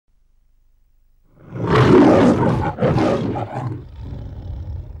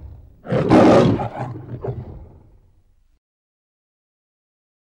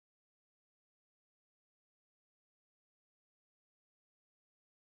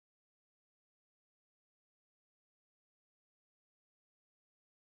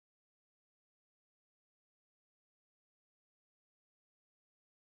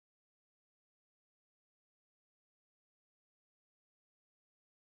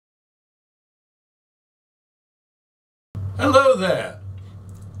Hello there,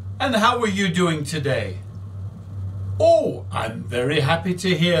 and how are you doing today? Oh, I'm very happy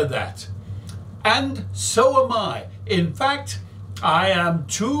to hear that. And so am I. In fact, I am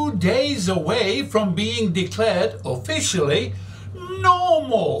 2 days away from being declared officially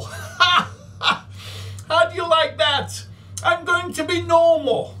normal. How do you like that? I'm going to be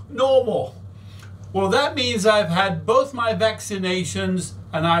normal. Well, that means I've had both my vaccinations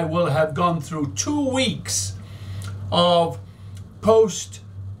and I will have gone through 2 weeks of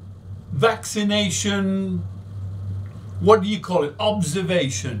post-vaccination, what do you call it,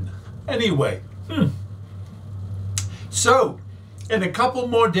 observation. Anyway, so in a couple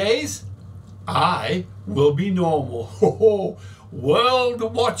more days, I will be normal. Oh, world,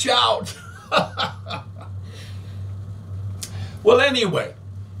 watch out. Well, anyway,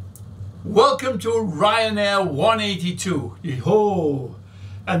 welcome to Ryanair 182. Oh,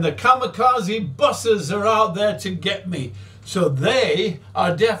 and the kamikaze buses are out there to get me. So they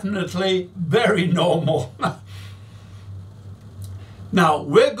are definitely very normal. Now,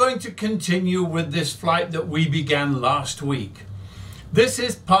 we're going to continue with this flight that we began last week. This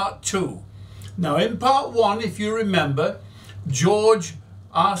is part 2. Now, in part 1, if you remember, George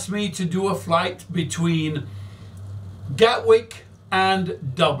asked me to do a flight between Gatwick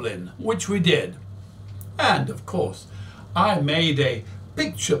and Dublin, which we did. And, of course, I made a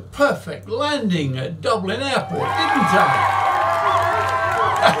picture-perfect landing at Dublin Airport, didn't I?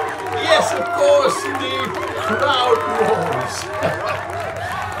 Yes, of course, the crowd roars.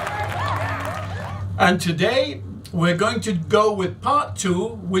 And today, we're going to go with part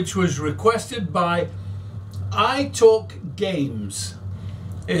 2, which was requested by iTalk Games,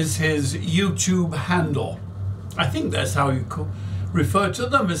 is his YouTube handle. I think that's how you refer to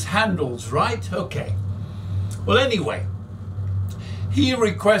them, as handles, right? Okay. Well, anyway, he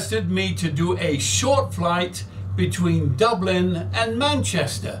requested me to do a short flight between Dublin and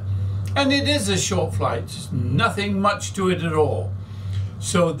Manchester. And it is a short flight, there's nothing much to it at all.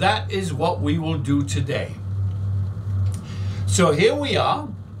 So that is what we will do today. So here we are.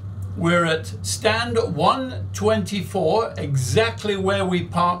 We're at stand 124, exactly where we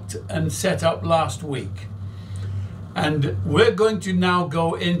parked and set up last week. And we're going to now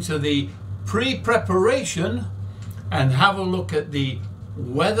go into the pre-preparation and have a look at the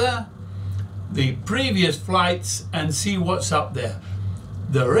weather, the previous flights, and see what's up there.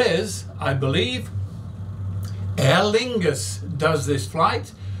 There is, I believe, Aer Lingus does this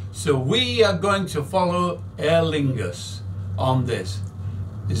flight, so we are going to follow Aer Lingus on this.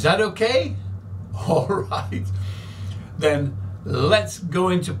 Is that okay? All right. Then let's go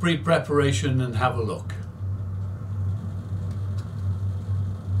into pre-preparation and have a look.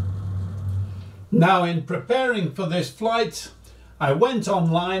 Now, in preparing for this flight, I went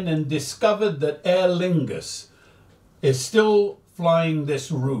online and discovered that Aer Lingus is still flying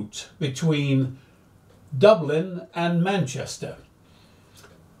this route between Dublin and Manchester.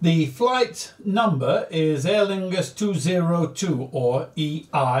 The flight number is Aer Lingus 202 or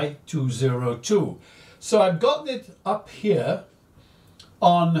EI202. So I've got it up here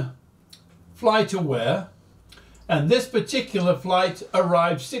on FlightAware, and this particular flight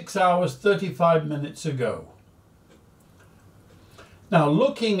arrived 6 hours 35 minutes ago. Now,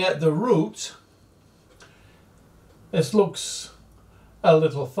 looking at the route, this looks a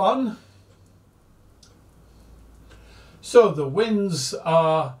little fun. So the winds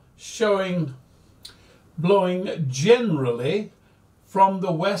are blowing generally from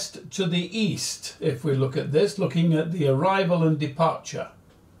the west to the east, if we look at this, looking at the arrival and departure.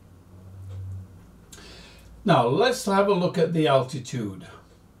 Now let's have a look at the altitude.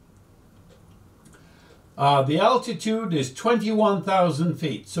 The altitude is 21,000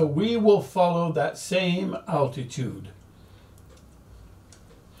 feet, so we will follow that same altitude.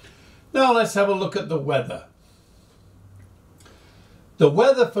 Now let's have a look at the weather. The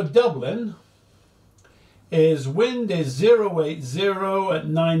weather for Dublin is wind is 080 at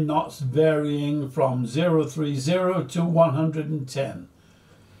 9 knots, varying from 030 to 110.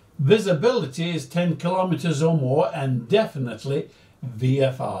 Visibility is 10 kilometers or more, and definitely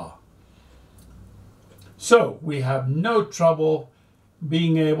VFR. So we have no trouble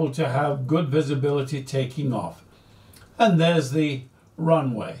being able to have good visibility taking off. And there's the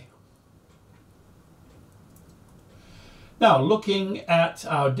runway. Now, looking at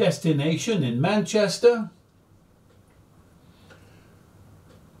our destination in Manchester,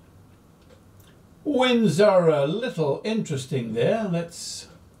 winds are a little interesting there.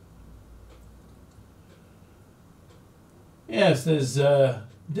 Yes, there's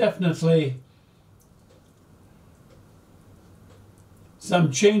definitely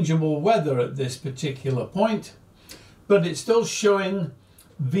some changeable weather at this particular point, but it's still showing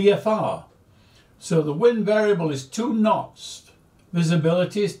VFR. So the wind variable is 2 knots.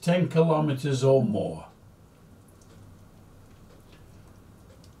 Visibility is 10 kilometers or more.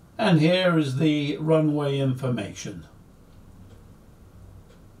 And here is the runway information.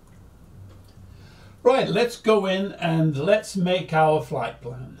 Right, let's go in and let's make our flight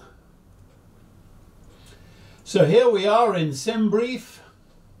plan. So here we are in SimBrief.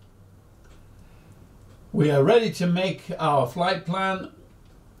 We are ready to make our flight plan.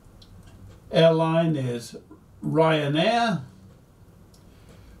 Airline is Ryanair.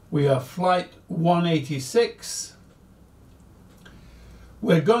 We are flight 186.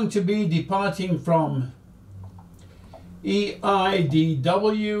 We're going to be departing from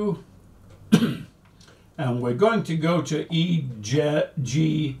EIDW and we're going to go to EGCC.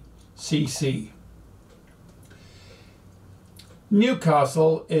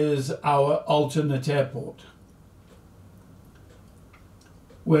 Newcastle is our alternate airport.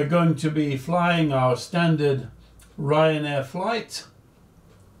 We're going to be flying our standard Ryanair flight.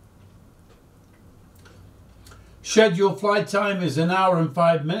 Scheduled flight time is 1 hour and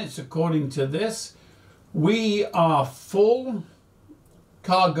 5 minutes according to this. We are full.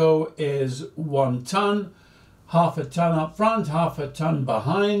 Cargo is 1 ton, half a ton up front, half a ton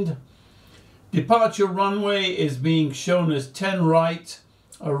behind. Departure runway is being shown as 10 right,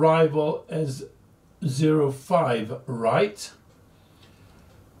 arrival as 05 right.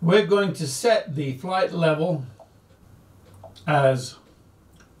 We're going to set the flight level as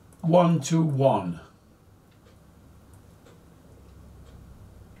 121.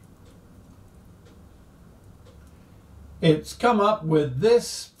 It's come up with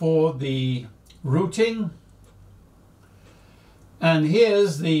this for the routing, and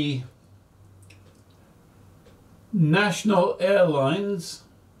here's the national airlines.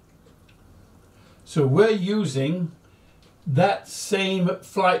 So we're using that same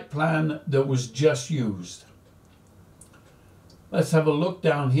flight plan that was just used. Let's have a look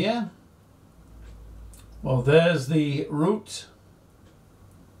down here. Well, there's the route.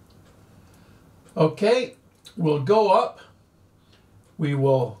 Okay. We'll go up, we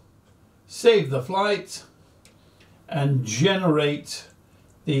will save the flight and generate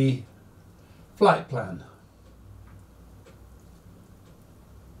the flight plan.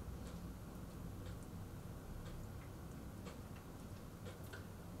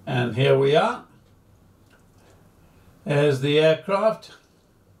 And here we are. There's the aircraft.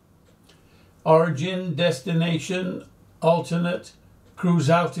 Origin, destination, alternate, cruise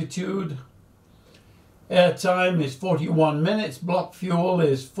altitude. Airtime is 41 minutes. Block fuel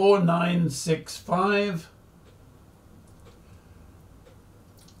is 4965.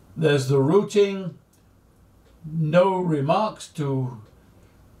 There's the routing. No remarks to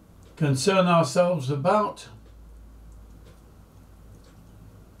concern ourselves about.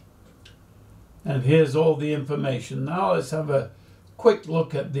 And here's all the information. Now let's have a quick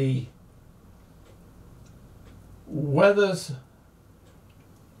look at the weathers.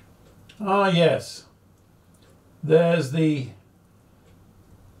 Ah, yes. There's the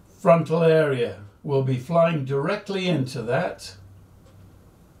frontal area. We'll be flying directly into that.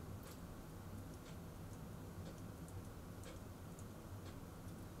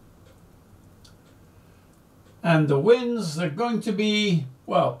 And the winds are going to be,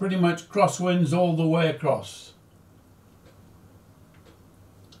 well, pretty much crosswinds all the way across.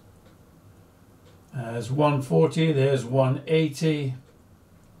 There's 140, there's 180.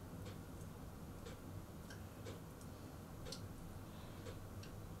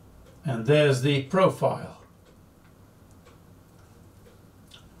 And there's the profile.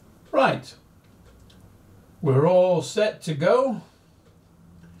 Right. We're all set to go.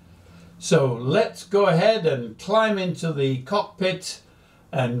 So let's go ahead and climb into the cockpit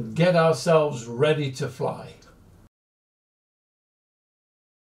and get ourselves ready to fly.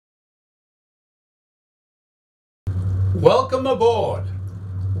 Welcome aboard.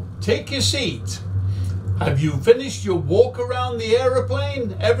 Take your seat. Have you finished your walk around the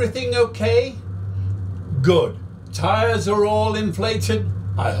aeroplane? Everything okay? Good. Tires are all inflated?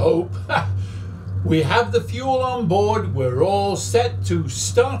 I hope. We have the fuel on board. We're all set to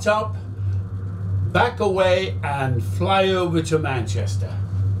start up. back away and fly over to Manchester.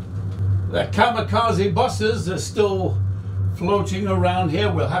 The kamikaze buses are still floating around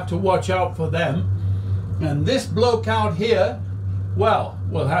here. We'll have to watch out for them. And this bloke out here, well,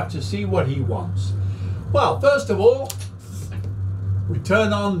 we'll have to see what he wants. Well, first of all, we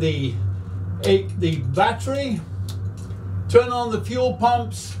turn on the battery, turn on the fuel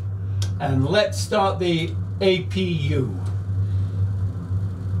pumps, and let's start the APU.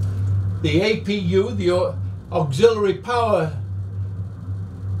 The APU, the auxiliary power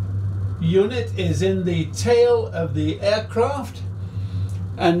unit, is in the tail of the aircraft,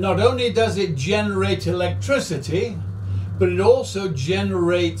 and not only does it generate electricity, but it also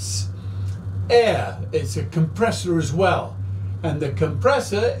generates air. It's a compressor as well, and the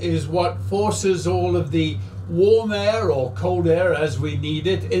compressor is what forces all of the warm air or cold air, as we need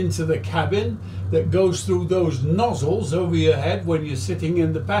it, into the cabin, that goes through those nozzles over your head when you're sitting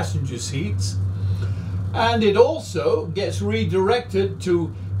in the passenger seats, and it also gets redirected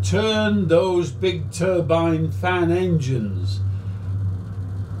to turn those big turbine fan engines.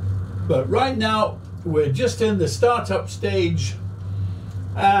 But right now we're just in the startup stage,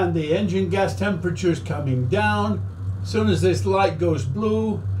 and the engine gas temperature is coming down. As soon as this light goes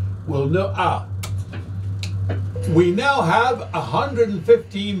blue, we'll know. We now have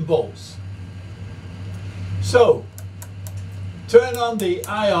 115 volts. So turn on the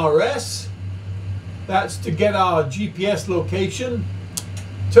IRS, that's to get our GPS location.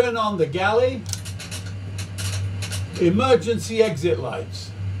 Turn on the galley, emergency exit lights,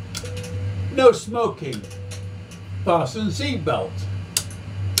 no smoking, fasten seatbelt,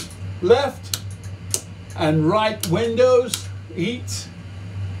 left and right windows heat,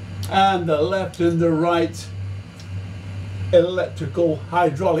 and the left and the right electrical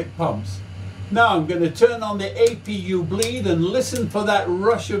hydraulic pumps. Now I'm going to turn on the APU bleed and listen for that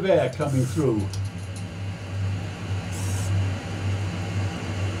rush of air coming through.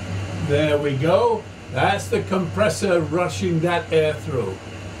 There we go. That's the compressor rushing that air through.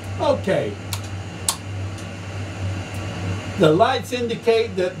 Okay. The lights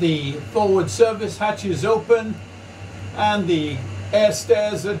indicate that the forward service hatch is open and the air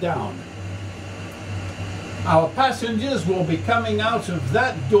stairs are down. Our passengers will be coming out of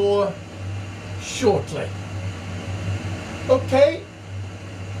that door shortly. Okay,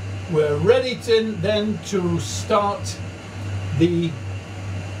 we're ready to then to start the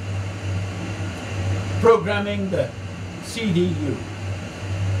programming the CDU.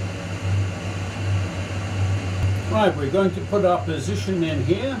 Right, we're going to put our position in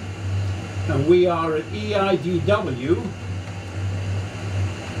here, and we are at EIDW.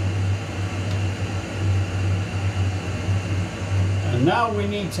 And now we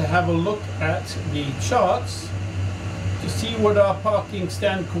need to have a look at the charts to see what our parking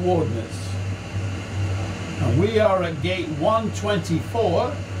stand coordinates. And we are at gate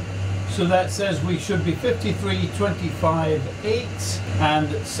 124, so that says we should be 53.25.8 and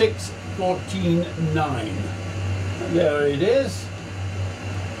 6.14.9. There it is.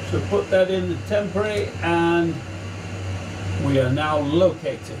 So put that in the temporary, and we are now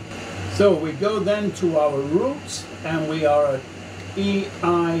located. So we go then to our route, and we are at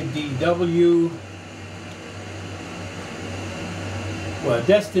EIDW, where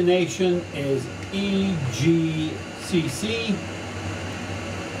destination is EGCC.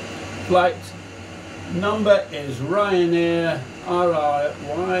 Flight number is Ryanair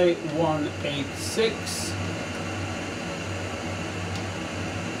RRY186.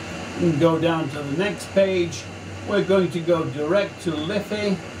 And go down to the next page. We're going to go direct to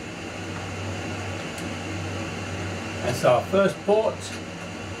Liffey. That's our first port,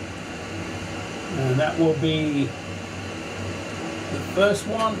 and that will be the first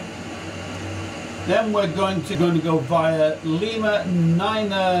one. Then we're going to go via Lima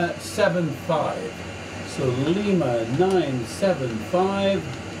 975. So Lima 975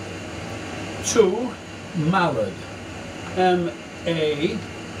 to Mallard, M-A-L-U-D.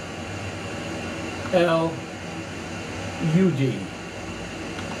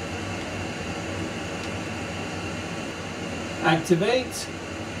 Activate.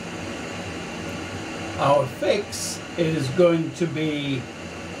 Our fix is going to be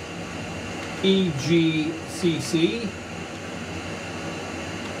EGCC.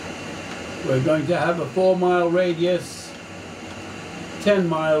 We're going to have a 4-mile radius,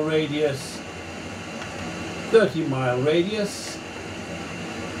 10-mile radius, 30-mile radius.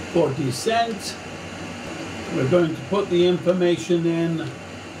 For descent, we're going to put the information in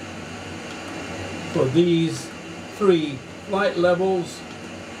for these 3 flight levels.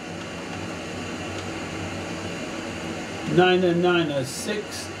 9 and 9 are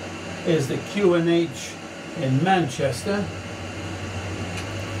 6, is the QNH in Manchester.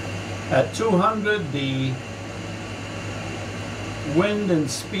 At 200, the wind and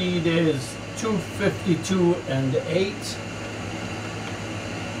speed is 252 and 8.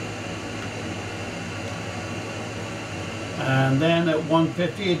 And then at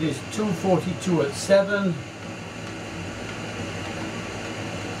 150 it is 242 at 7.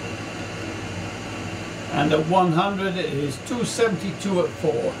 And at 100 it is 272 at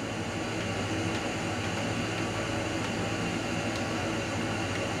 4.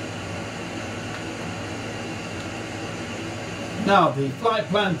 Now the flight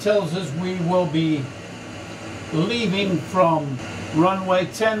plan tells us we will be leaving from runway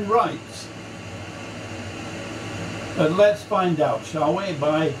 10 right. But let's find out, shall we,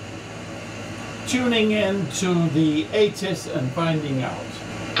 by tuning in to the ATIS and finding out.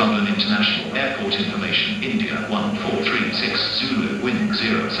 Dublin International Airport information, India 1436, Zulu, wind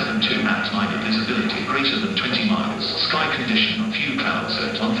 072 at 9, visibility greater than 20 miles, sky condition, few clouds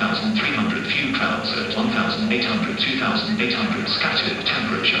at 1,300, few clouds at 1,800, 2,800, scattered,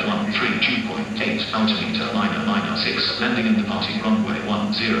 temperature 13.8, altimeter liner 6, landing and departing runway 10.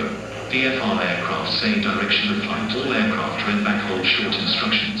 VFR aircraft say direction of flight, all aircraft are in backhold short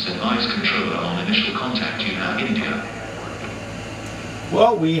instructions, advise controller on initial contact, you have India.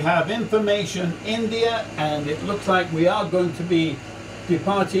 Well, we have information India, and it looks like we are going to be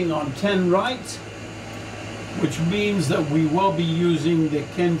departing on 10 right, which means that we will be using the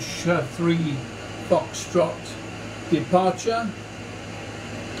Kensha 3 Foxtrot departure,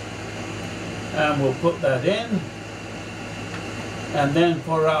 and we'll put that in. And then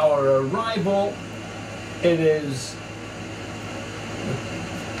for our arrival, it is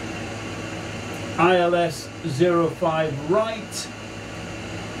ILS 05 right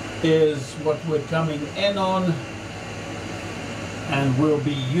is what we're coming in on, and we'll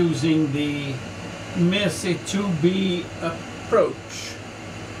be using the Mercy 2B approach.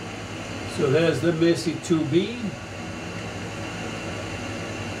 So there's the Mercy 2B,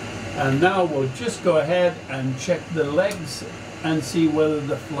 and now we'll just go ahead and check the legs and see whether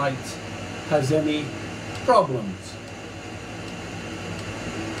the flight has any problems.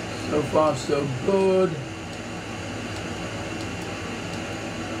 So far so good.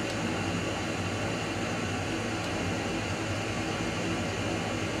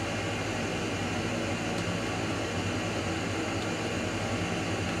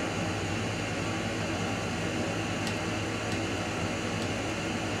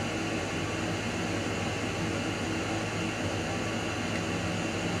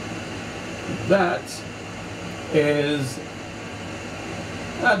 That is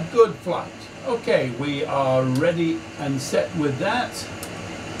a good flight. Okay, we are ready and set with that.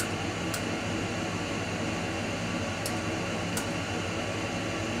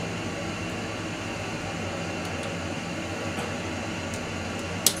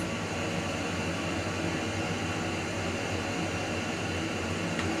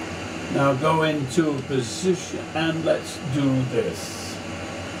 Now go into position and let's do this.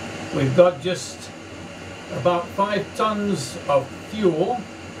 We've got just about 5 tons of fuel,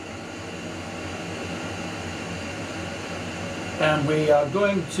 and we are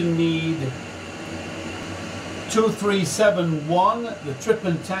going to need 2371. The trip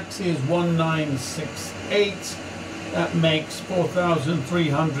and taxi is 1968. That makes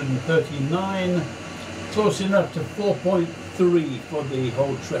 4,339, close enough to 4.3 for the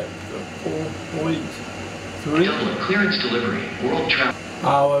whole trip. So 4.3. Clearance delivery, world travel.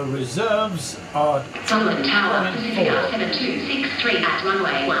 Our reserves are Dublin Tower, Pacific 2.4. 7263 at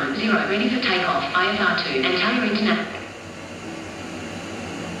runway 10, ready for takeoff, IFR 2, and tell your internet.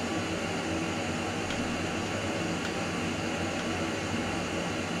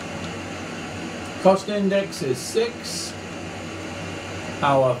 Cost index is 6.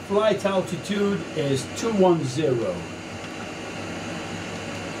 Our flight altitude is 210.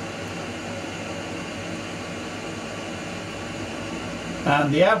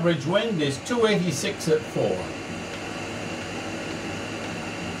 And the average wind is 286 at 4.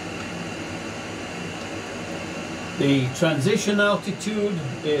 The transition altitude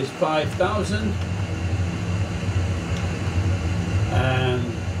is 5,000. And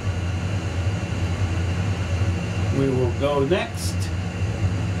we will go next.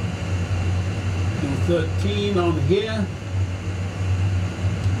 Do 13 on here.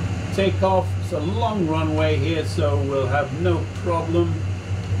 Take off. It's a long runway here, so we'll have no problem.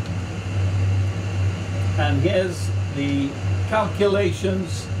 And here's the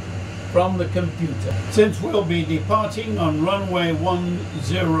calculations from the computer. Since we'll be departing on runway 10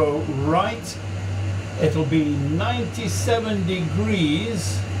 right, it'll be 97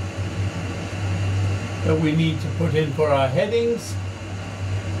 degrees that we need to put in for our headings.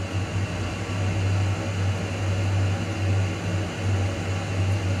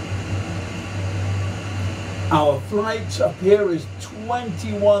 Our flight up here is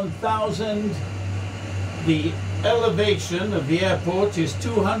 21,000. The elevation of the airport is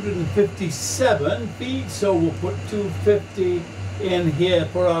 257 feet, so we'll put 250 in here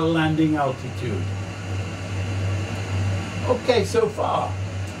for our landing altitude. Okay, so far.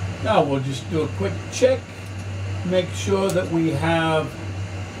 Now we'll just do a quick check, make sure that we have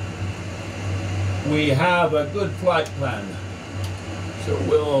a good flight plan. So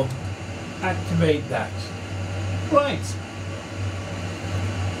we'll activate that. Right.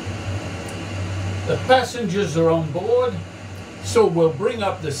 The passengers are on board, so we'll bring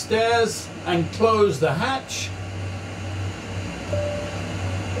up the stairs and close the hatch.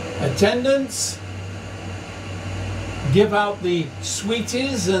 Attendants, give out the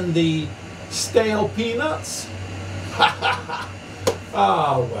sweeties and the stale peanuts.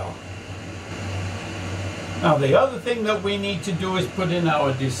 Ah, well. Now the other thing that we need to do is put in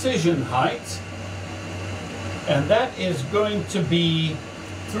our decision height, and that is going to be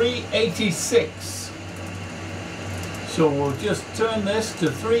 386. So we'll just turn this to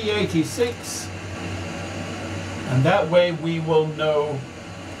 386, and that way we will know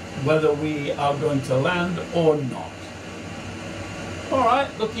whether we are going to land or not. All right,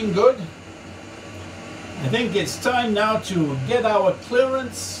 looking good. I think it's time now to get our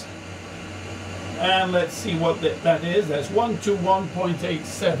clearance, and let's see what that is. That's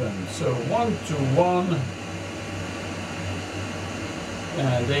 121.87. So 121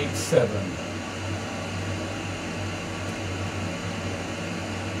 and 87.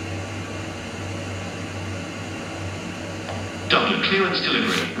 Dublin clearance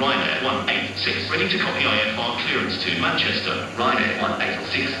delivery. Ryanair 186 ready to copy IFR clearance to Manchester. Ryanair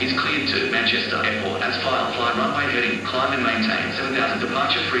 186 is cleared to Manchester Airport as filed. Fly runway heading, climb and maintain 7,000.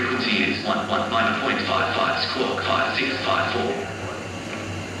 Departure frequency is 119.55 squawk 5654.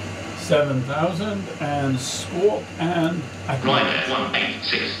 7,000 and squawk and Ryanair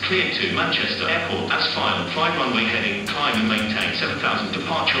 186 cleared to Manchester Airport as filed. Fly runway heading, climb and maintain 7,000.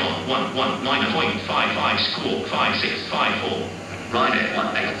 Departure on 119.55 squawk 5654. Ryanair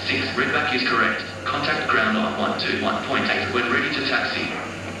 186 readback is correct. Contact ground on 121.8 when ready to taxi.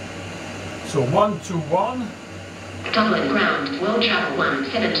 So 121. Dublin ground, World Travel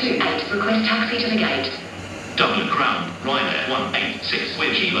 1728, request taxi to the gate. Dublin ground, Ryanair 186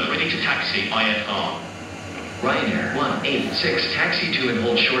 with Kilo ready to taxi IFR. Ryanair 186 taxi to and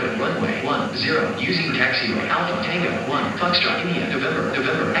hold short at runway 10 using taxiway Alpha Tango 1 Foxtrot India November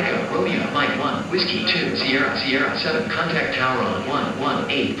Echo Romeo Mike 1 Whiskey 2 Sierra 7 contact tower on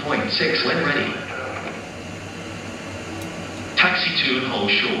 118.6 when ready. Taxi to and hold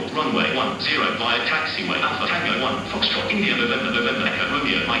short, runway 10 via taxiway Alpha Tango 1 Foxtrot India November Echo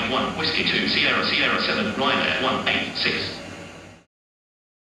Romeo Mike 1 Whiskey 2 Sierra 7 Ryanair 186.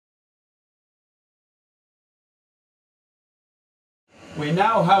 We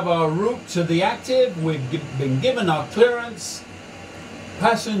now have our route to the active. We've been given our clearance.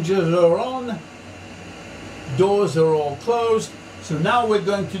 Passengers are on. Doors are all closed. So now we're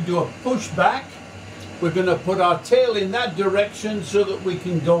going to do a pushback. We're going to put our tail in that direction so that we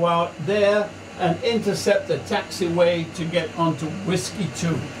can go out there and intercept the taxiway to get onto Whiskey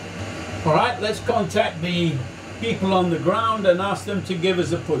 2. All right, let's contact the people on the ground and ask them to give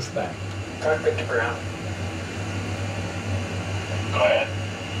us a pushback. Cockpit to ground. Go ahead.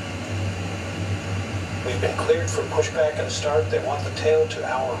 We've been cleared for pushback and start. They want the tail to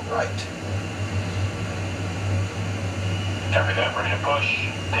our right. Copy that, ready to push.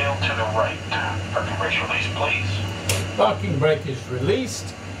 Tail to the right. Parking brake's released, please. Parking brake is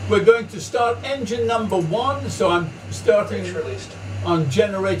released. We're going to start engine number 1. So I'm starting Brakes released. on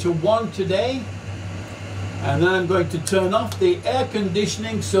generator 1 today. And then I'm going to turn off the air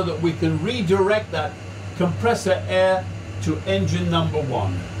conditioning so that we can redirect that compressor air to engine number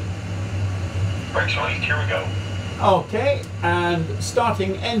 1. Brakes released, here we go. Okay, and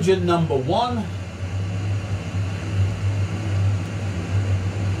starting engine number 1.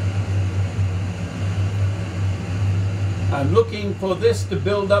 I'm looking for this to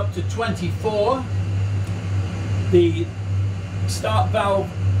build up to 24. The start valve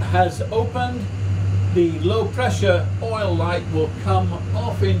has opened. The low pressure oil light will come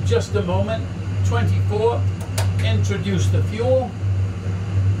off in just a moment. 24. Introduce the fuel.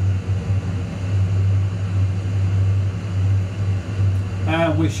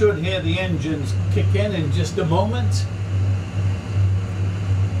 And we should hear the engines kick in just a moment.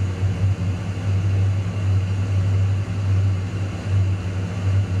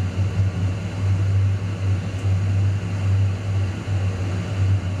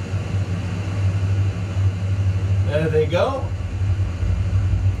 go.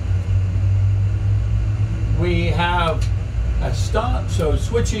 We have a start, so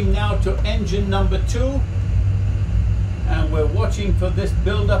switching now to engine number 2, and we're watching for this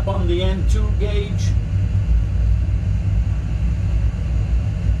build up on the N2 gauge.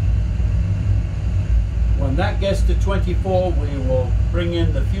 When that gets to 24, we will bring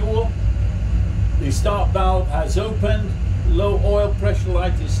in the fuel. The start valve has opened. Low oil pressure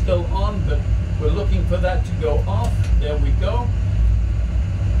light is still on, but we're looking for that to go off. There we go.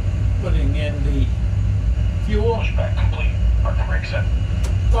 Putting in the fuel. Pushback complete. Parking brake set.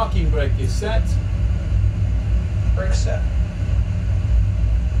 Parking brake is set. Brake set.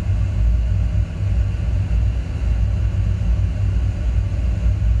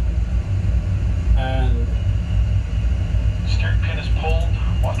 And Steering pin is pulled.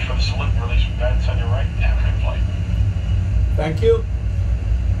 Watch for the salute and release pads on your right. Have a good flight. thank you.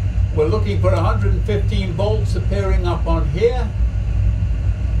 We're looking for 115 volts appearing up on here.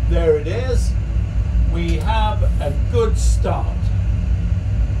 There it is. We have a good start.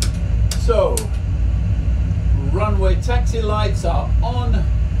 So, runway taxi lights are on.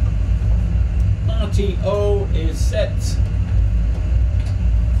 RTO is set.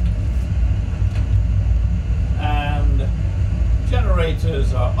 And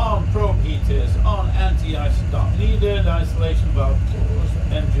generators are on, probe heaters on, anti-ice start needed, isolation valve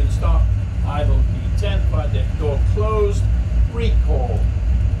closed, engine start, idle P10, flight deck door closed, recall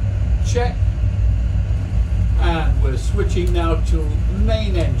check, and we're switching now to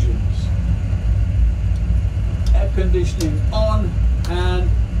main engines. Air conditioning on and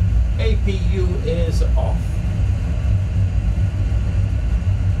APU is off.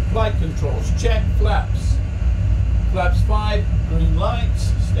 Flight controls check, flaps 5, green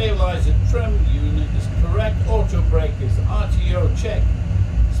lights, stabilizer trim unit is correct, auto brake is RTO check,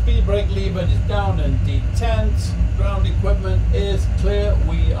 speed brake lever is down and detent, ground equipment is clear,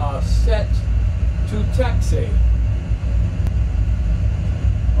 we are set to taxi.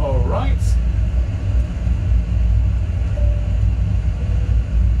 Alright.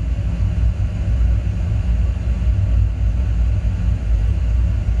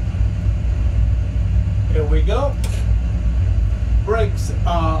 Here we go. Brakes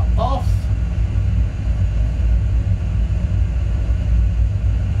are off.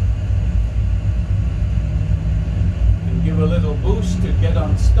 And give a little boost to get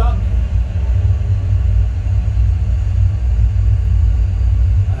unstuck.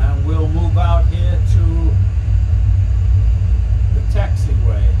 And we'll move out here to the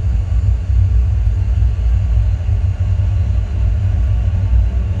taxiway.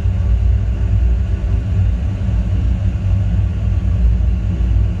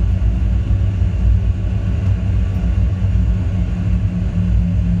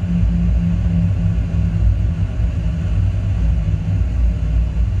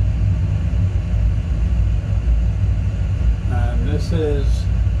 Is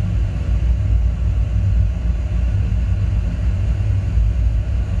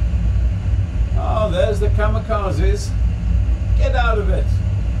oh, there's the kamikazes. Get out of it.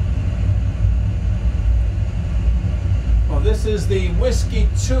 Well, this is the Whiskey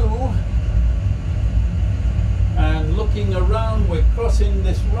 2, and looking around, we're crossing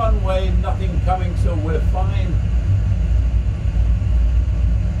this runway, nothing coming, so we're fine.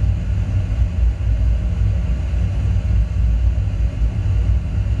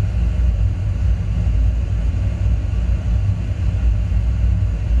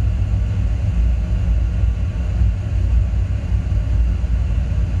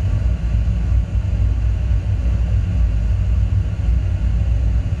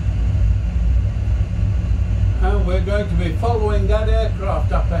 We're going to be following that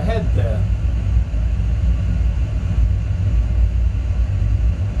aircraft up ahead there.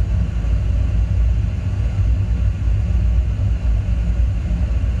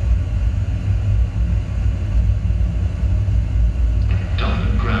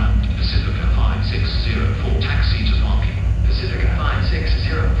 Dublin ground, Pacifica 5604, taxi to parking. Pacifica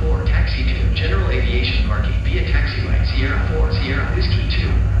 5604, taxi to general aviation parking via taxiway Sierra 4 Sierra Whiskey 2.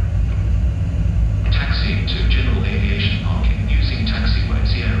 Taxi to general aviation parking using taxiway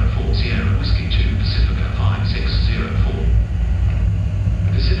Sierra 4 Sierra Whiskey 2, Pacifica 5604.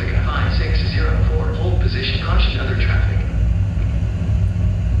 Pacifica 5604, hold position, caution other traffic.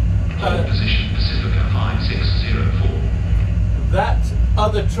 Hold position, Pacifica 5604. That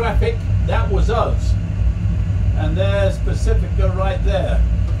other traffic, that was us. And there's Pacifica right there.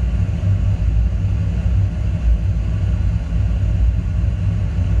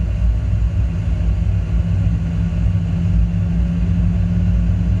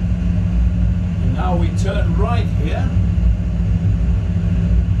 And now we turn right here.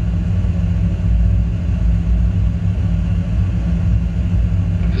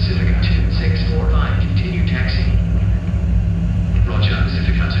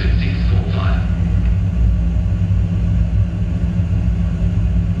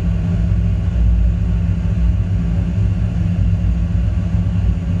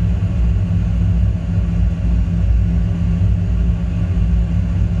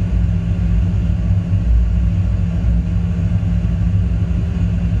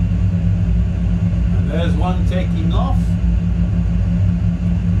 one taking off.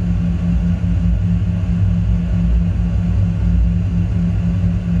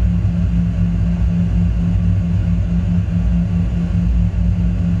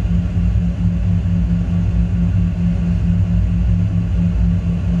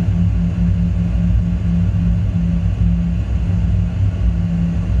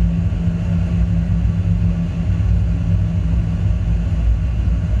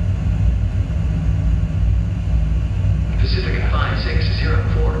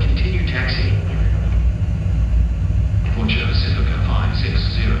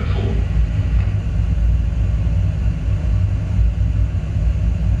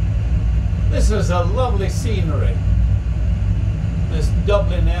 This is a lovely scenery, this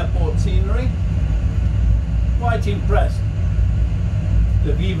Dublin airport scenery. Quite impressed.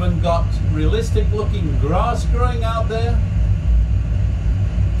 They've even got realistic looking grass growing out there.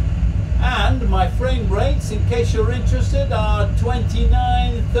 And my frame rates, in case you're interested, are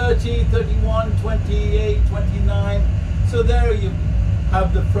 29, 30, 31, 28, 29. So there you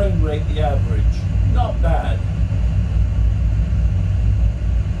have the frame rate, the average. Not bad.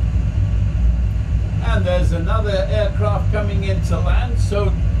 And there's another aircraft coming into land,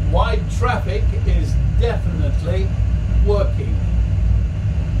 so wide traffic is definitely working.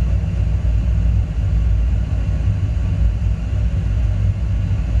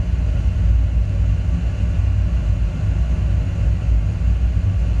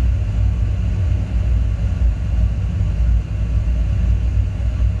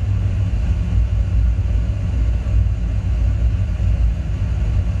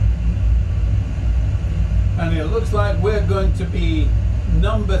 And it looks like we're going to be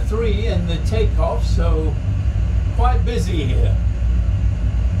number 3 in the takeoff, so quite busy here.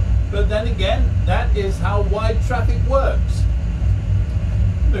 But then again, that is how wide traffic works.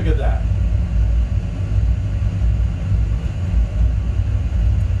 Look at that.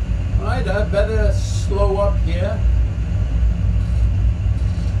 Right, I better slow up here.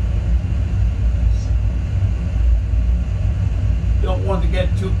 Don't want to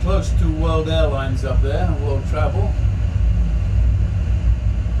get too close to World Airlines up there, World Travel.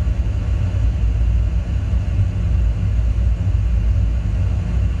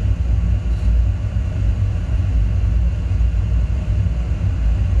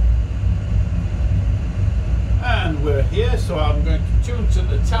 And we're here, so I'm going to tune to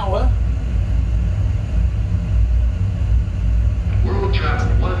the tower. World Travel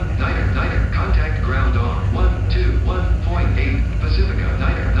 1, Niner, contact ground on 121.8, Pacifica,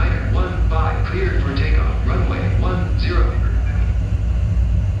 Niner, 15, cleared for takeoff, runway 10.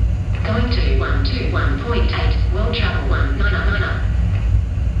 Going to 121.8, World Travel 199.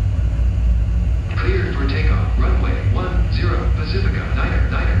 Cleared for takeoff, runway 10, Pacifica, Niner,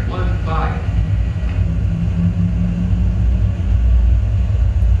 15.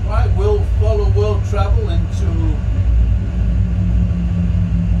 Right, we'll follow World Travel into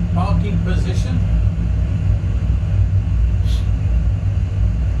parking position.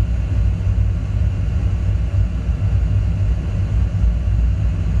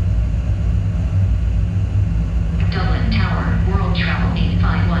 Dublin Tower, World Travel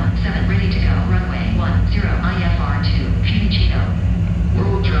 8517, ready to go, runway 10, IFR 2, Fiumicino.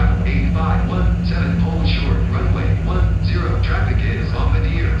 World Travel 8517, hold short, runway 10, traffic is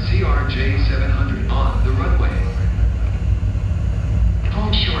Bombardier CRJ 700 on the runway.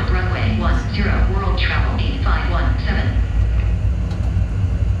 Hold short, runway 10, World Travel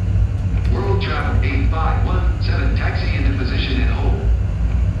 8517. World Travel 8517, taxi into position and hold.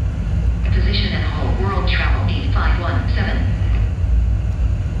 Position and hold, World Travel 8517.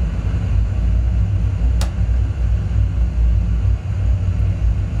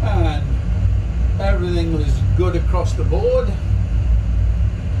 And everything was good across the board.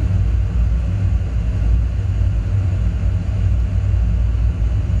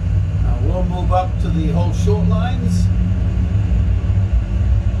 Now we'll move up to the whole short lines.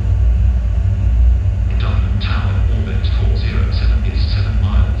 Dublin Tower, orbit 407 is 7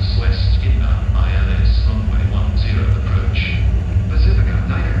 miles west, inbound ILS, runway 10 approach. Pacifica,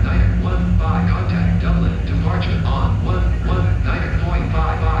 Niner, 15, contact Dublin, departure on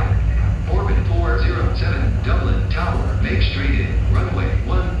 119.55. Orbit 407, Dublin Tower, make straight in, runway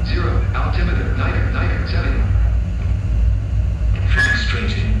 10, altimeter 997. Fly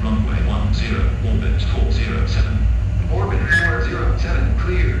straight in, runway 10, orbit 407.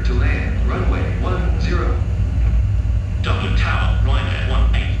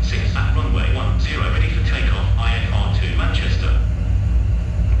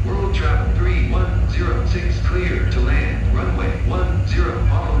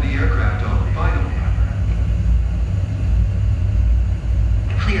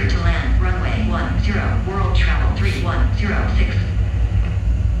 106.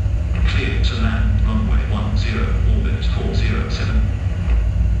 Clear to land, runway 10, orbit 407.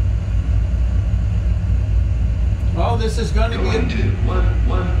 Well, this is going to be Going to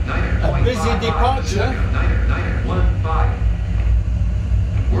 119.5. a busy departure.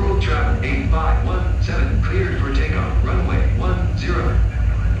 915. World travel 8517, cleared for takeoff, runway 10.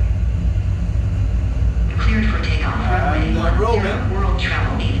 Cleared for takeoff, runway And 10. rolling. World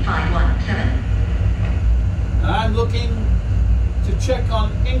travel 8517. I'm looking to check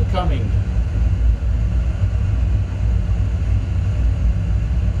on incoming.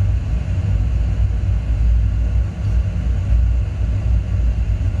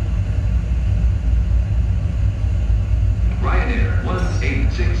 Ryanair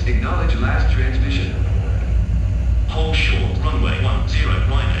 186, acknowledge last transmission. Hold short, runway 10,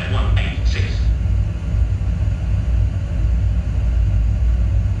 Ryanair 186.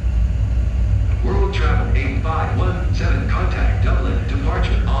 World travel 8517, contact Dublin,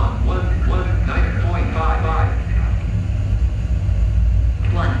 departure on 119.55.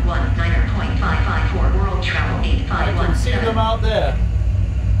 119.554. World travel I can see them 8517. out there.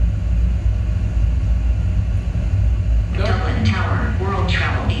 Dublin Tower, world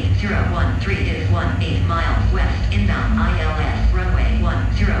travel 8013 is 18 miles west, inbound ILS, runway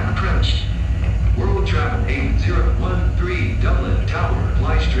 10 approach. World travel 8013, Dublin Tower,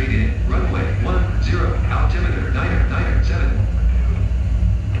 fly straight in, runway 10, altimeter 997.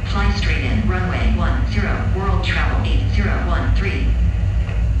 Fly straight in, runway 10, world travel 8013.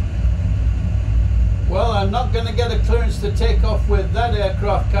 Well, I'm not going to get a clearance to take off with that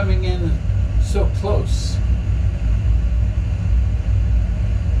aircraft coming in so close.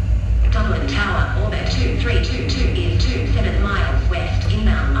 Dublin Tower, orbit 2322 is 27 miles west,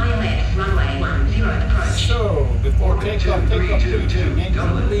 inbound ILS, runway 10 approach. So, before Orbit takeoff, 2322, engine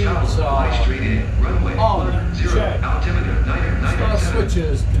Dublin leads Tower, fly are straight in, runway on, 10, check. altimeter Star 997.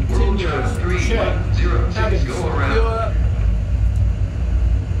 switches, World travel continuous, check. 3106, Cabin go around. secure.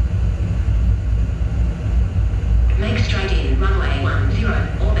 Make straight in, runway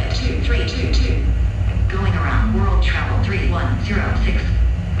 10, orbit 2322. Going around, world travel 3106.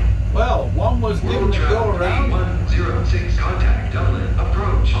 Well, one was given World to go travel around. 8106, contact Dublin,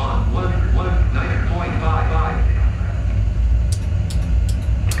 approach on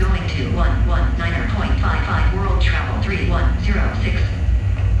 119.55. Going to 119.55, world travel 3106.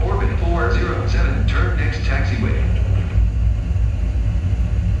 Orbit 407, turn next taxiway.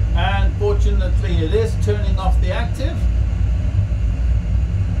 And fortunately it is turning off the active.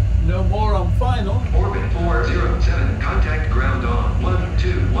 No more on final. Orbit 407, contact ground on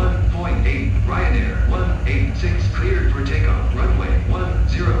 121.8, Ryanair 186, cleared for takeoff, runway 10.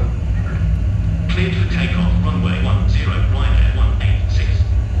 Cleared for takeoff, runway 10, Ryanair 186.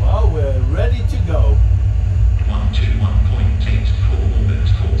 Well, we're ready to go. 121.8 for orbit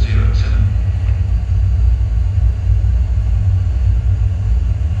 407.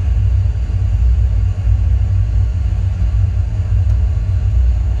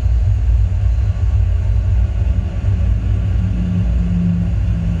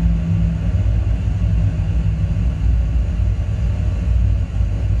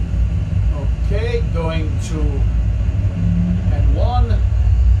 Okay, going to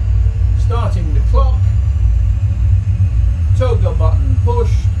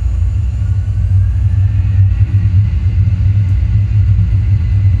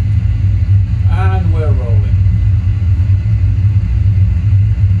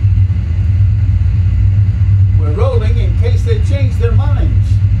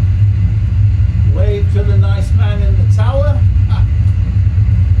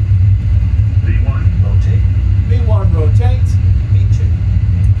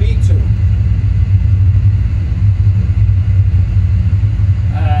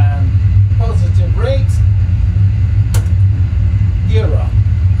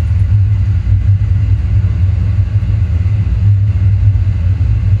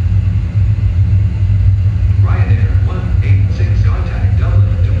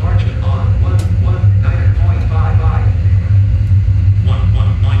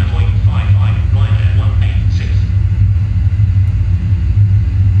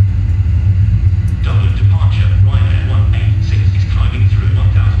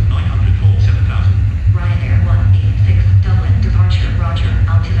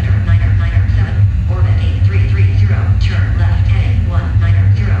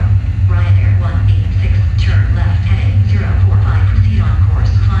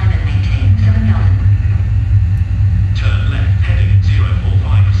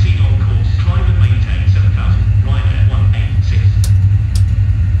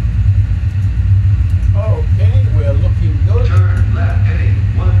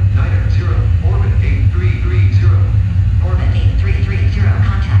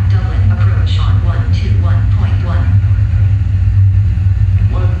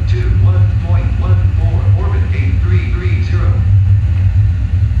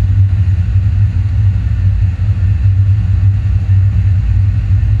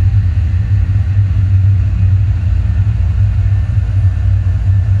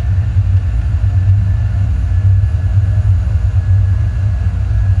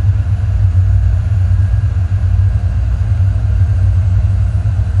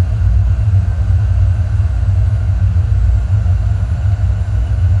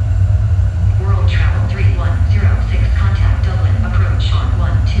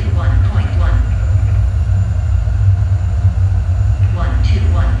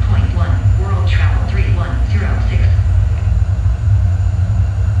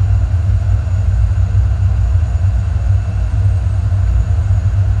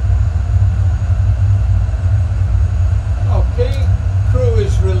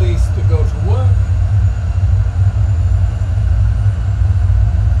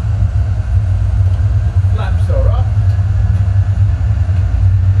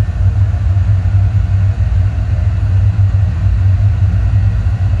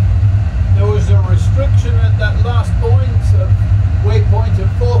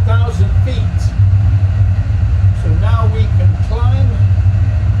 5,000 feet. So now we can climb.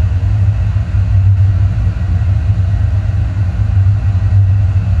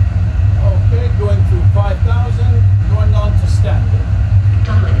 Okay, going through 5,000, going on to standard.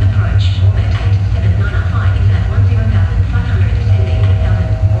 Dublin approach, orbit 87905 is at 10,500, descending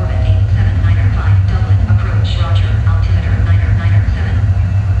 8,000, orbit 87905, Dublin approach, roger, altimeter 997.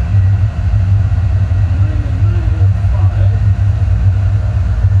 995.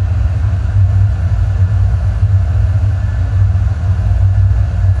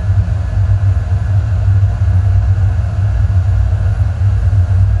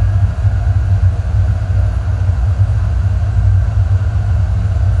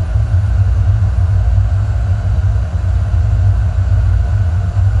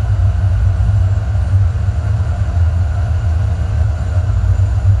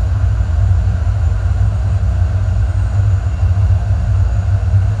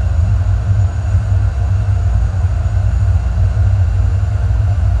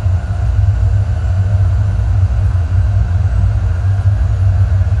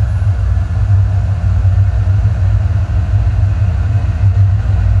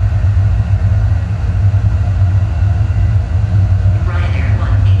 Ryanair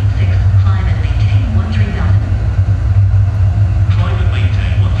 186, climb and maintain 13,000. Climb and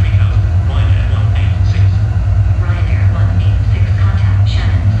maintain 13,000. Ryanair 186. Ryanair 186, contact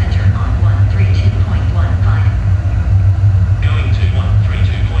Shannon Center on 132.15. Going to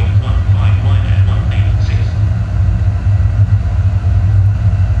 132.15. Ryanair 186.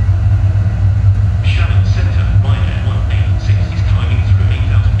 Shannon Center, Ryanair 186 is climbing through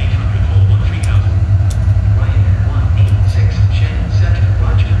 8,800 or 13,000. Ryanair 186, Shannon Center,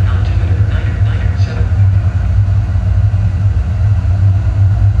 roger, altimeter 997.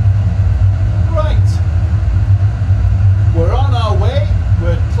 Right. We're on our way.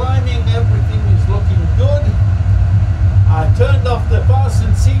 We're climbing. Everything is looking good. I turned off the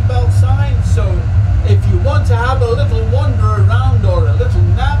fasten seatbelt sign, so if you want to have a little wander around or a little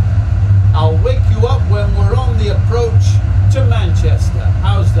nap, I'll wake you up when we're on the approach to Manchester.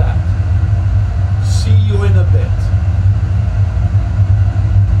 How's that? See you in a bit.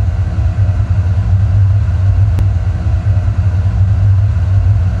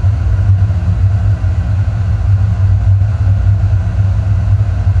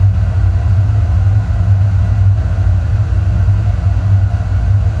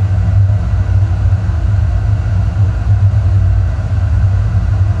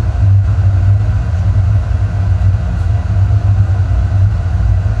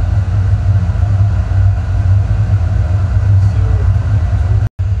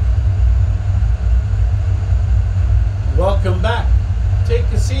 Welcome back. Take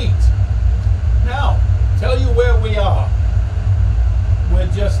a seat. Now, tell you where we are. We're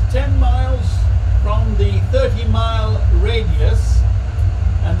just 10 miles from the 30-mile radius,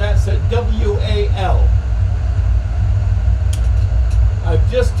 and that's at WAL. I've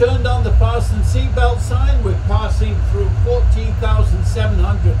just turned on the fasten seatbelt sign. We're passing through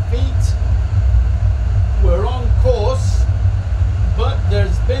 14,700 feet. We're on course, but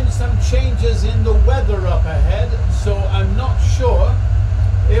there's been some changes in the weather up ahead, so I'm not sure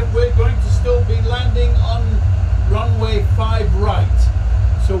if we're going to still be landing on runway 5 right.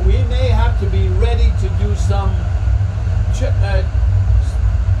 So we may have to be ready to do some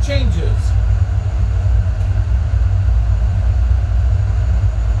changes.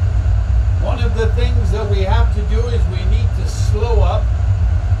 One of the things that we have to do is we need to slow up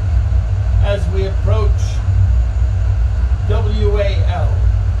as we approach WAL.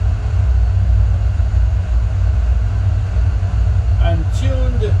 I'm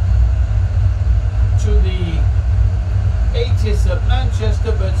tuned to the 80s at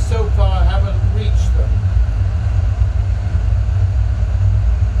Manchester, but so far haven't reached them.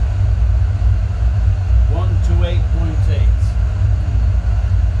 One to 8.8.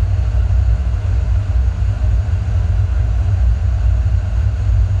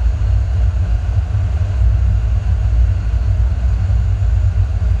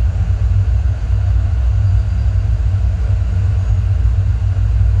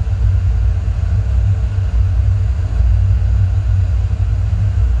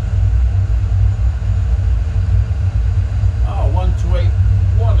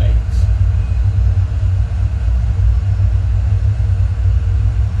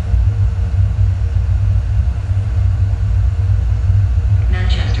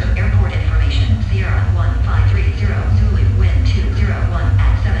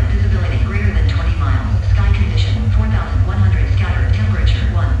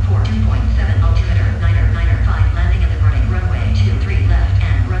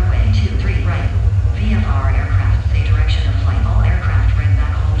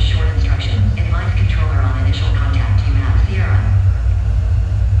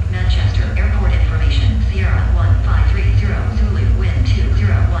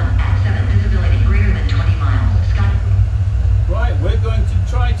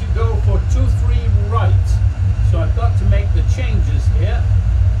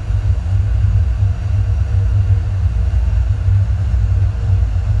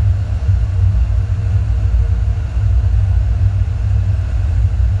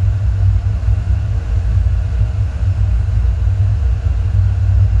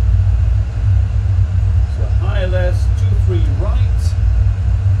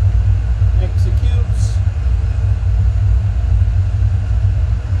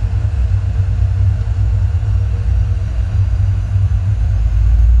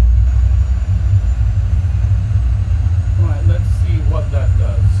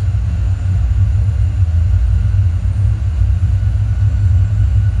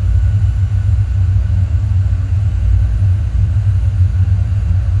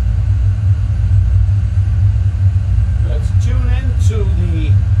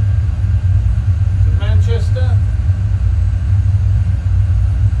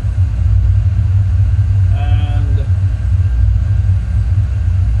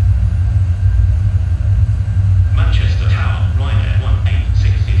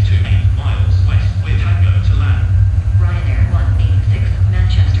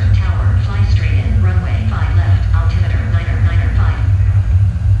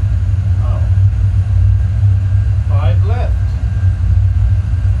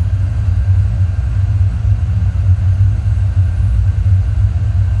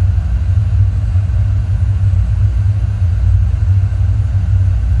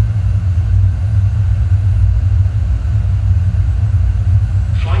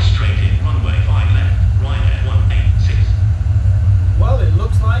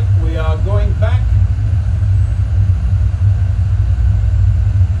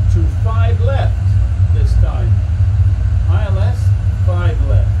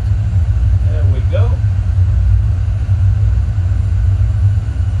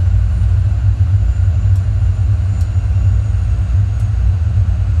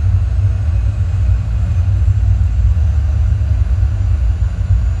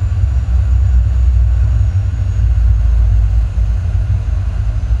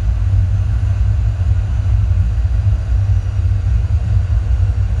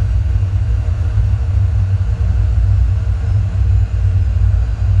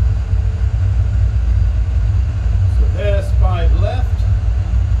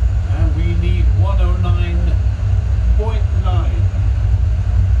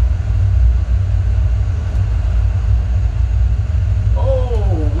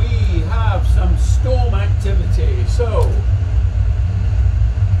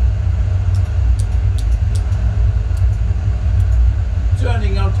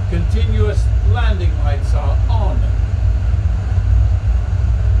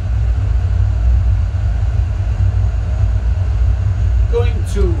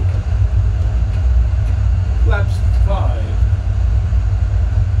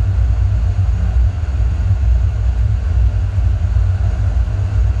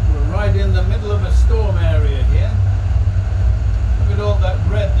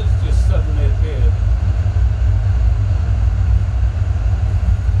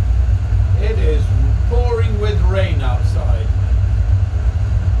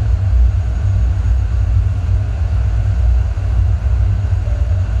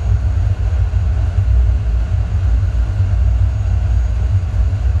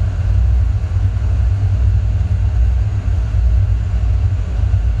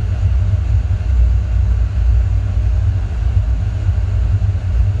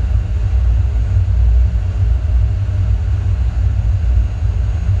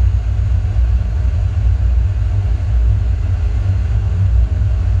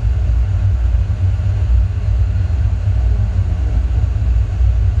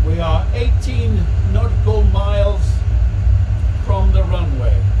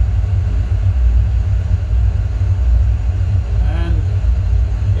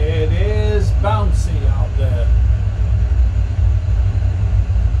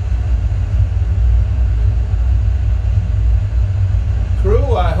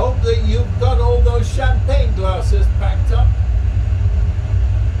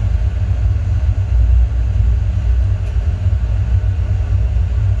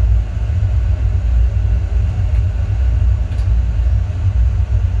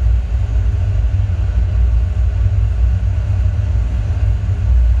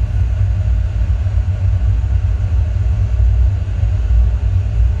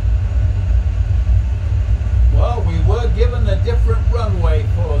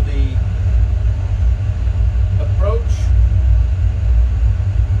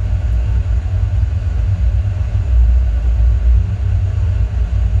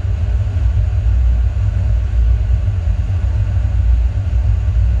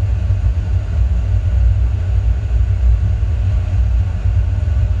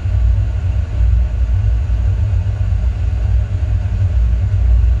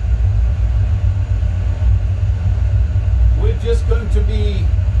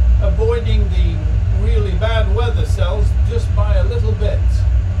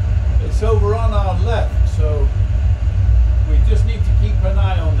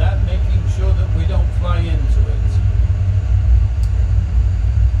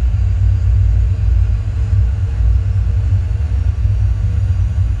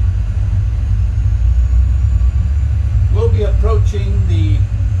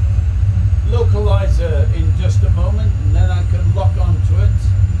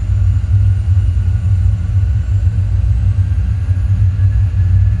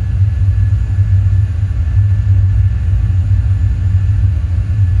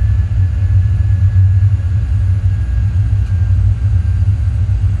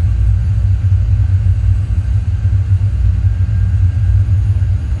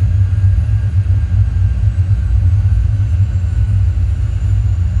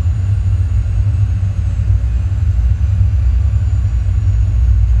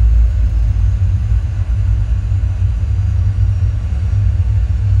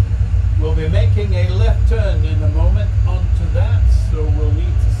 making a left turn in a moment onto that, so we'll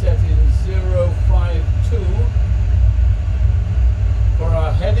need to set in 052 for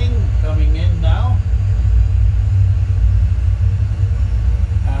our heading coming in now.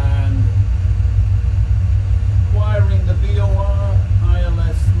 And wiring the VOR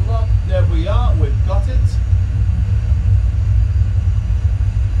ILS lock. There we are, we've got it.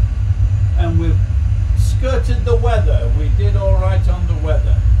 And we've skirted the weather. We did all right on the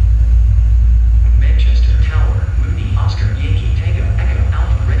weather. Manchester Tower, Mooney, Oscar, Yankee, Tango, Echo,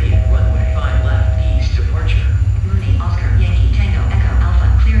 Alpha, Radiant, runway 5 left, east, departure. Mooney, Oscar, Yankee, Tango, Echo,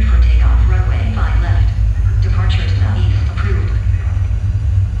 Alpha, cleared for takeoff, runway 5 left. Departure to the east, approved.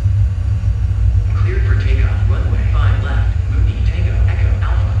 Cleared for takeoff, runway 5 left, Mooney, Tango, Echo,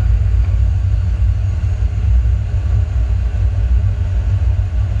 Alpha.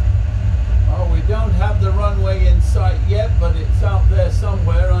 Oh, we don't have the runway in sight yet, but it's out there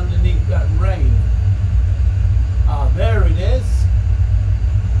somewhere underneath that rain. Ah, there it is.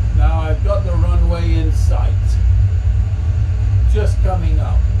 Now I've got the runway in sight. Just coming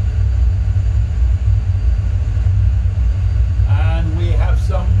up. And we have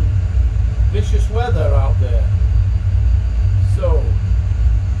some vicious weather out there. So,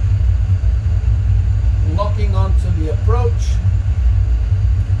 locking onto the approach.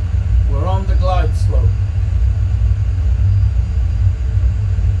 We're on the glide slope.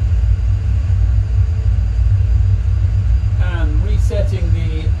 And resetting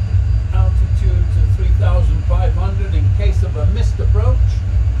the altitude to 3,500 in case of a missed approach.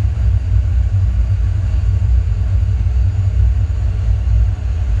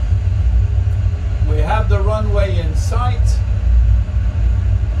 We have the runway in sight.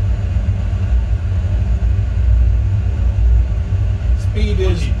 Speed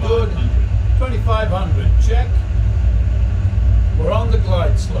is good. 2,500, check. We're on the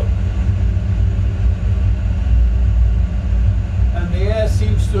glide slope. And the air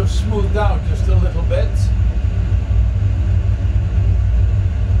seems to have smoothed out just a little bit.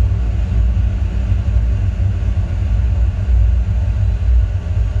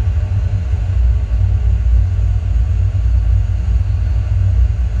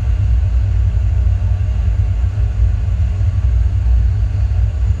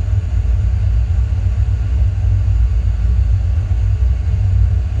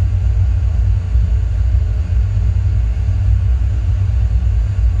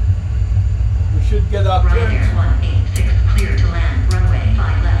 Get up Ryanair 186, clear to land, runway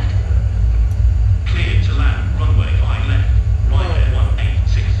 5 left. Clear to land, runway 5 left. Ryanair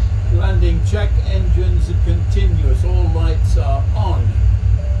 186. Landing check, engines are continuous, all lights are on.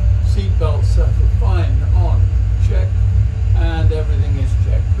 Seatbelts are fine, on, check, and everything is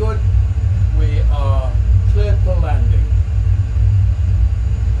checked. Good, we are cleared for landing.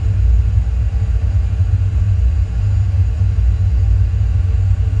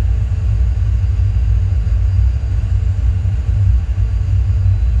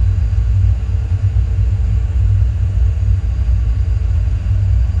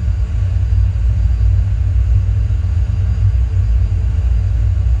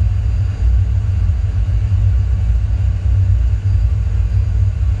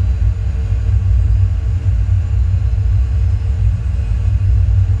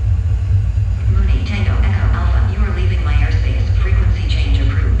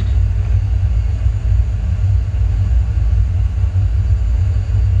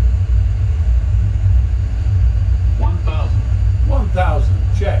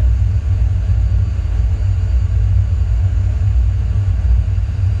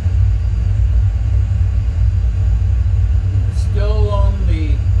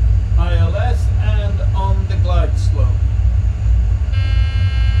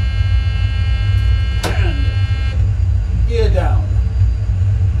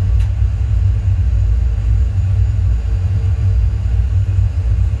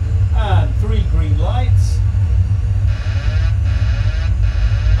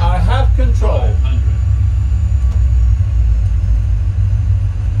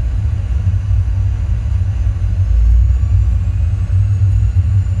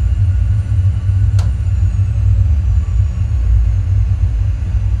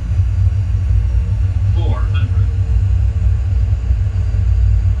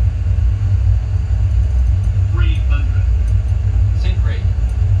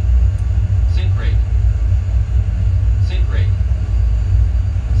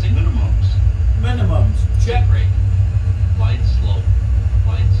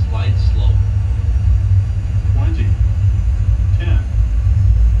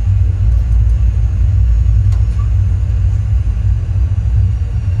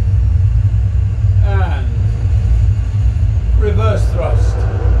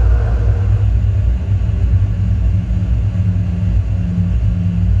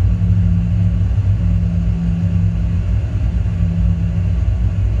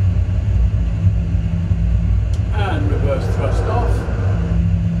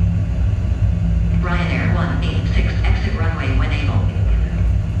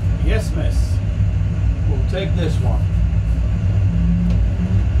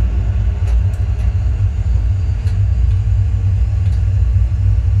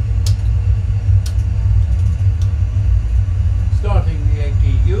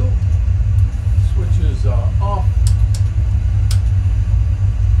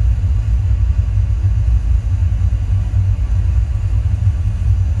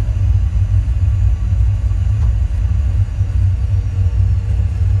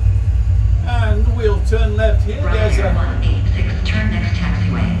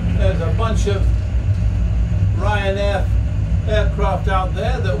 bunch of Ryanair aircraft out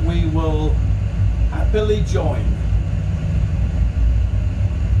there that we will happily join.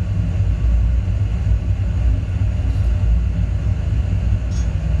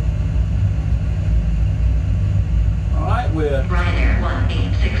 All right, we're Ryanair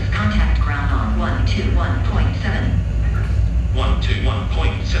 186, contact ground on 121.7.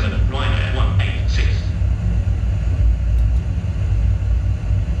 121.7, Ryanair 186.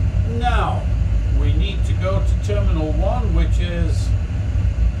 now we need to go to Terminal 1, which is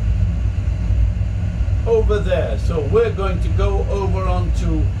over there. So we're going to go over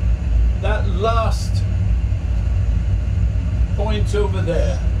onto that last point over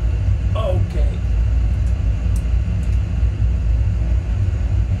there. Okay.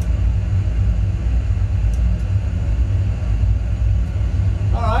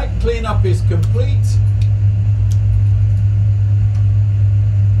 All right, cleanup is complete.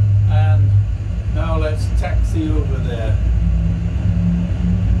 And now let's taxi over there.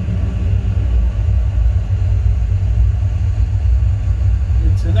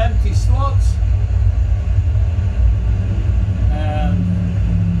 It's an empty slot. And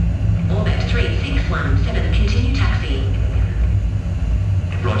Orbit 3617, continue taxi.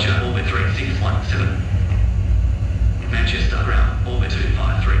 Roger, Orbit 3617. Manchester ground, Orbit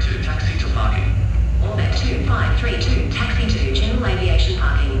 2532, taxi to parking. Orbit 2532, taxi to General Aviation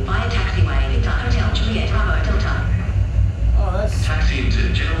Parking via taxiway Victor Hotel Juliet Bravo Delta. oh, that's Taxi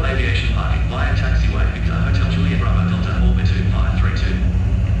to General Aviation Parking via taxiway Victor Hotel Juliet Bravo Delta, Orbit 2532.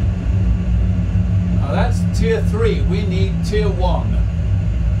 oh, that's tier 3. We need tier 1.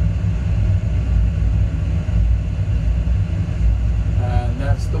 And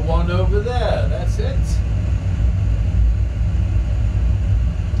that's the one over there. That's it.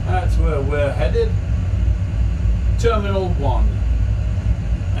 That's where we're headed. Terminal 1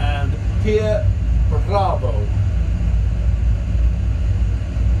 and Pier Bravo.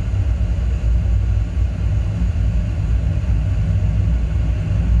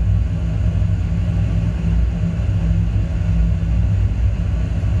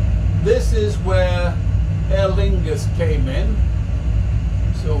 This is where Aer Lingus came in,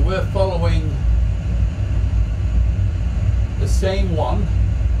 so we're following the same one,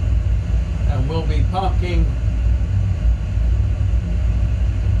 and we'll be parking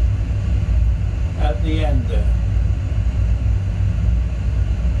at the end there.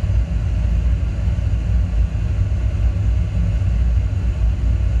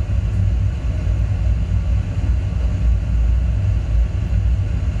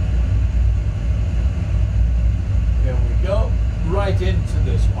 There we go, right into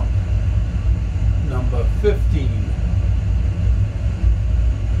this one, number 15.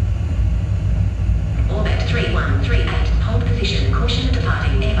 Orbit 3138, hold position, caution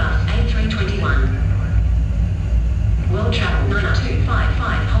departing Airbus A321. World travel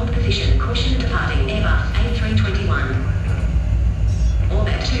 90255, hold position, caution departing Airbus A321.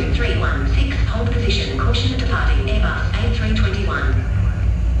 Orbit 2316, hold position, caution departing Airbus A321.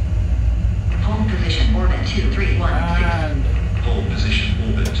 Hold position, orbit 2316. And Hold position,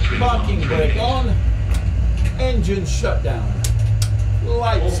 Orbit 3138. parking brake on, engine shut down,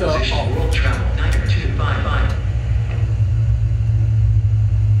 lights Hold are position, off. World Travel 9255.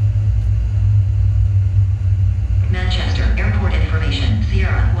 Manchester Airport information,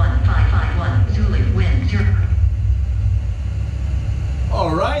 Sierra 1551, Zulu, wind 0.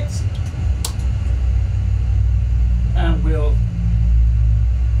 All right, and we'll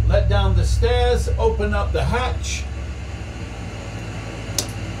let down the stairs, open up the hatch.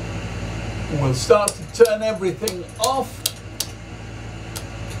 We'll start to turn everything off.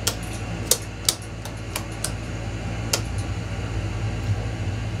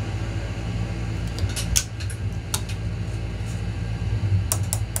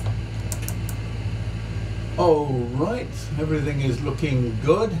 All right, everything is looking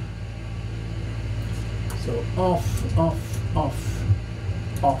good. So off, off, off,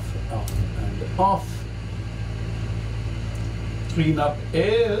 off, off, and off. Cleanup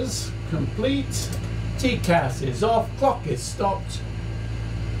is complete. TCAS is off, clock is stopped.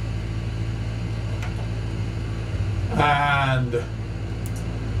 And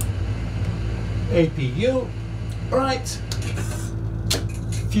APU, right.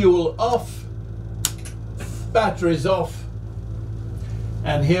 Fuel off. Batteries off,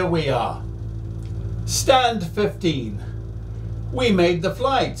 and here we are. Stand 15. We made the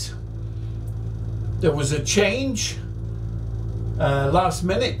flight. There was a change, last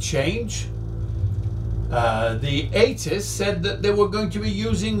minute change. The ATIS said that they were going to be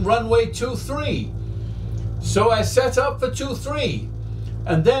using runway 23. So I set up for 23.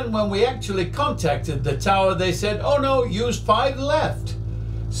 And then when we actually contacted the tower, they said, oh no, use 5 left.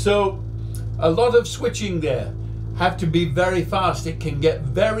 So a lot of switching there. Have to be very fast. It can get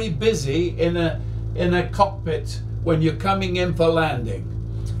very busy in a cockpit when you're coming in for landing.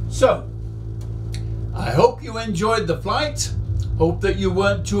 So I hope you enjoyed the flight. Hope that you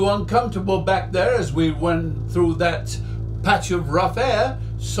weren't too uncomfortable back there as we went through that patch of rough air.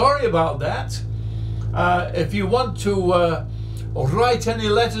 Sorry about that. If you want to write any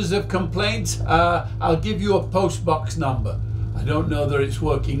letters of complaint, I'll give you a post box number. I don't know that it's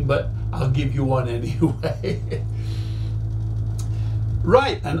working, but I'll give you one anyway.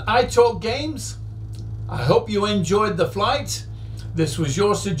 Right, and I Talk Games. I hope you enjoyed the flight. This was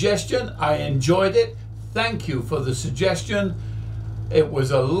your suggestion. I enjoyed it. Thank you for the suggestion. It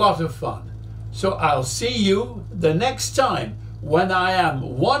was a lot of fun. So I'll see you the next time when I am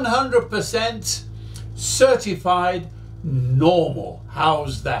 100% certified normal.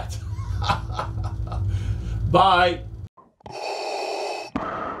 How's that? Bye.